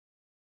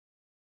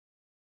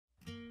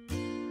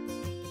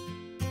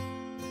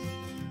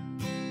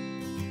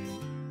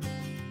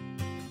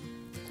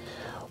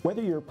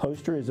Whether your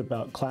poster is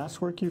about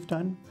classwork you've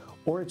done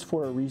or it's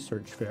for a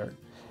research fair,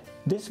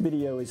 this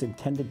video is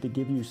intended to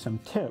give you some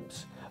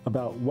tips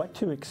about what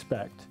to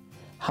expect,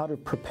 how to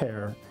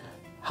prepare,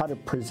 how to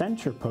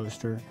present your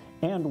poster,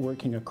 and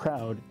working a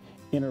crowd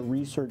in a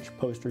research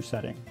poster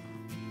setting.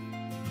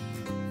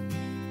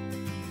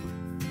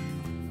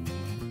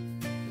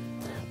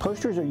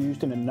 Posters are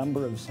used in a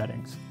number of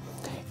settings.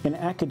 In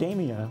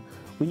academia,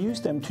 we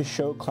use them to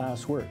show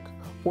class work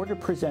or to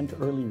present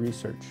early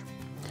research.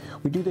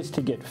 We do this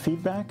to get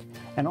feedback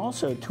and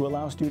also to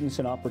allow students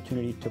an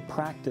opportunity to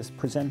practice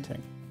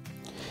presenting.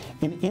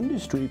 In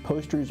industry,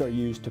 posters are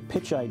used to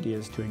pitch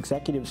ideas to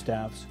executive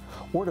staffs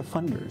or to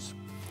funders.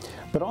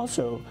 But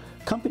also,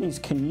 companies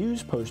can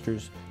use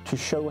posters to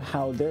show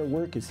how their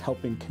work is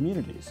helping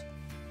communities.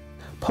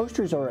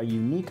 Posters are a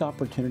unique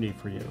opportunity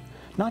for you,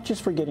 not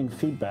just for getting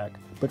feedback,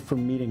 but for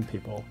meeting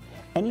people.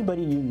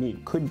 Anybody you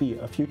meet could be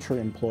a future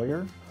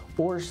employer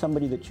or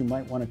somebody that you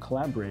might want to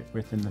collaborate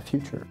with in the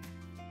future.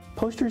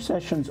 Poster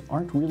sessions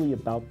aren't really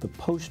about the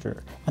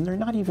poster, and they're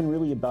not even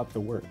really about the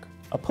work.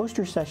 A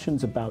poster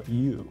session's about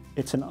you.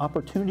 It's an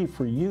opportunity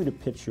for you to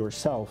pitch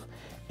yourself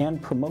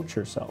and promote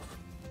yourself.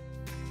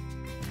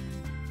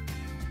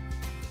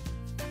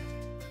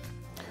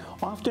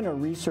 Often a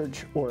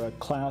research or a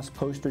class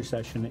poster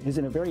session is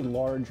in a very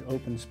large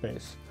open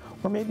space,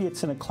 or maybe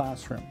it's in a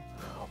classroom,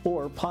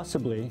 or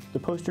possibly the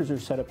posters are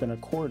set up in a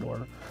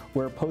corridor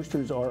where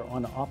posters are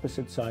on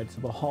opposite sides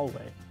of a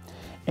hallway.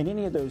 In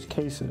any of those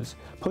cases,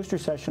 poster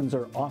sessions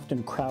are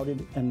often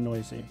crowded and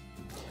noisy.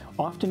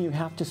 Often you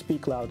have to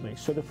speak loudly,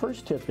 so the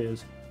first tip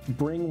is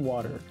bring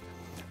water,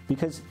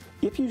 because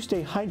if you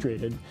stay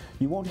hydrated,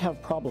 you won't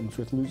have problems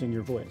with losing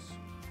your voice.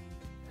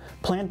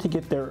 Plan to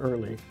get there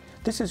early.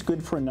 This is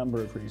good for a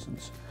number of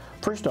reasons.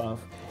 First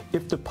off,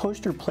 if the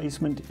poster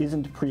placement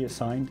isn't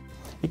pre-assigned,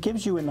 it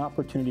gives you an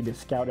opportunity to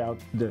scout out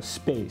the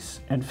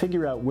space and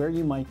figure out where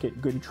you might get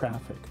good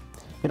traffic.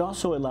 It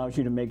also allows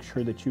you to make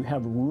sure that you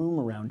have room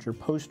around your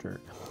poster.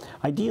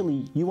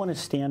 Ideally, you want to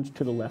stand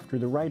to the left or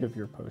the right of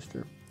your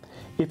poster.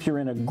 If you're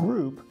in a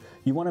group,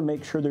 you want to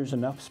make sure there's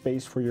enough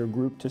space for your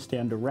group to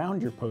stand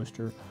around your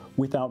poster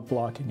without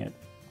blocking it.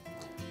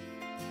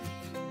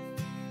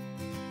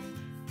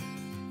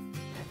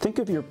 Think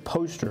of your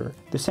poster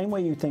the same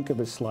way you think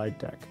of a slide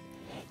deck.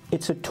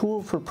 It's a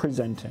tool for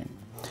presenting.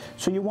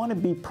 So you want to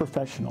be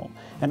professional,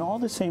 and all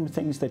the same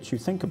things that you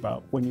think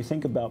about when you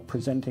think about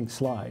presenting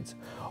slides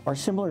are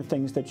similar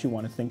things that you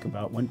want to think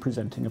about when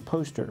presenting a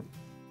poster.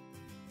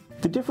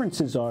 The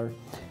differences are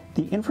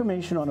the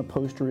information on a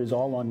poster is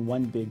all on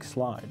one big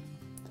slide.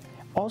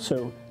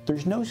 Also,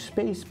 there's no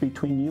space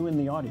between you and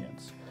the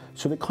audience,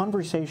 so the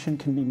conversation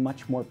can be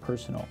much more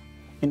personal.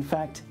 In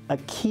fact, a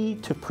key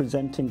to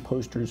presenting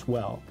posters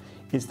well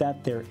is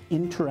that they're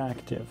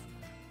interactive.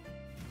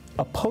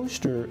 A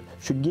poster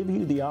should give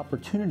you the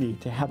opportunity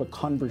to have a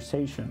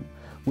conversation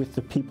with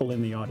the people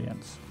in the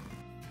audience.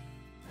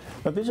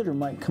 A visitor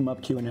might come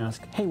up to you and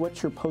ask, "Hey,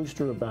 what's your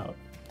poster about?"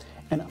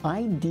 An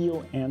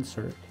ideal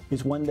answer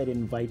is one that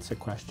invites a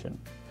question.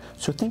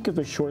 So think of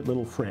a short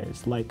little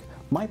phrase like,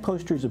 "My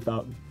poster's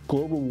about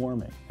global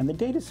warming, and the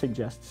data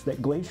suggests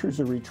that glaciers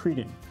are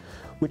retreating,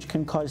 which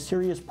can cause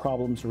serious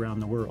problems around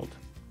the world."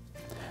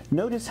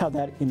 Notice how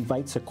that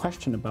invites a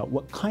question about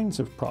what kinds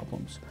of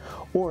problems,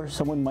 or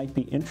someone might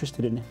be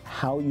interested in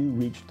how you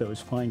reached those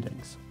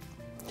findings.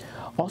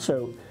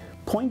 Also,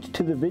 point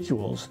to the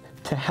visuals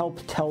to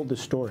help tell the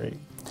story.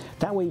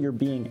 That way you're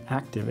being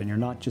active and you're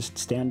not just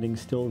standing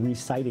still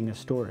reciting a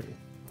story.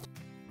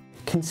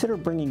 Consider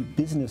bringing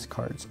business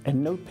cards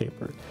and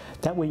notepaper.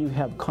 That way you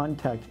have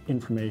contact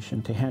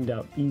information to hand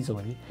out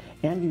easily,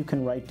 and you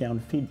can write down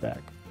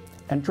feedback.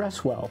 And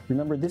dress well.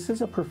 Remember, this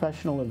is a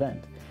professional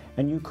event,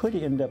 and you could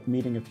end up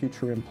meeting a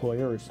future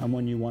employer or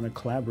someone you want to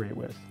collaborate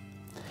with.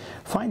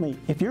 Finally,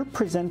 if you're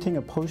presenting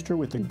a poster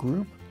with a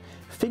group,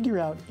 figure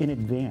out in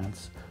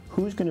advance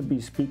who's going to be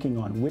speaking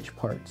on which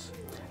parts.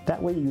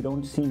 That way you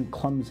don't seem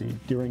clumsy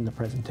during the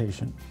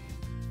presentation.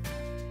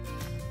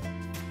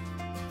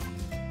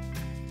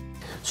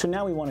 So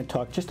now we want to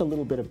talk just a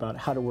little bit about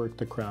how to work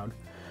the crowd.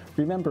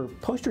 Remember,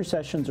 poster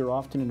sessions are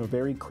often in a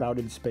very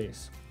crowded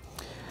space.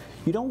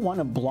 You don't want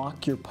to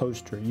block your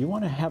poster. You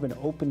want to have an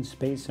open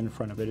space in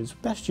front of it as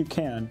best you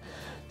can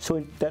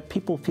so that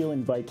people feel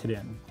invited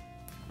in.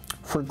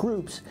 For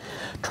groups,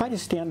 try to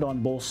stand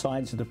on both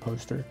sides of the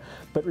poster,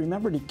 but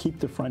remember to keep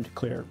the front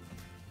clear.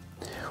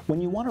 When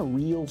you want to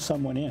reel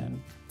someone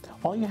in,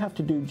 all you have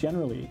to do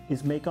generally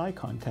is make eye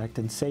contact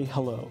and say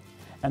hello,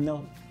 and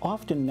they'll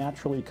often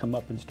naturally come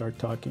up and start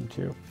talking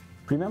to you.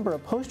 Remember, a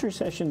poster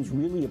session is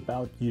really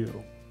about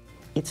you.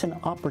 It's an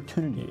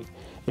opportunity.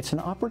 It's an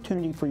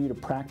opportunity for you to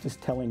practice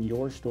telling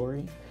your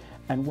story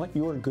and what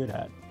you're good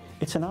at.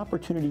 It's an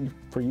opportunity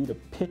for you to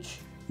pitch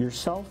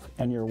yourself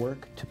and your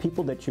work to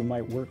people that you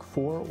might work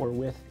for or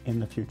with in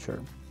the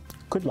future.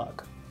 Good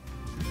luck.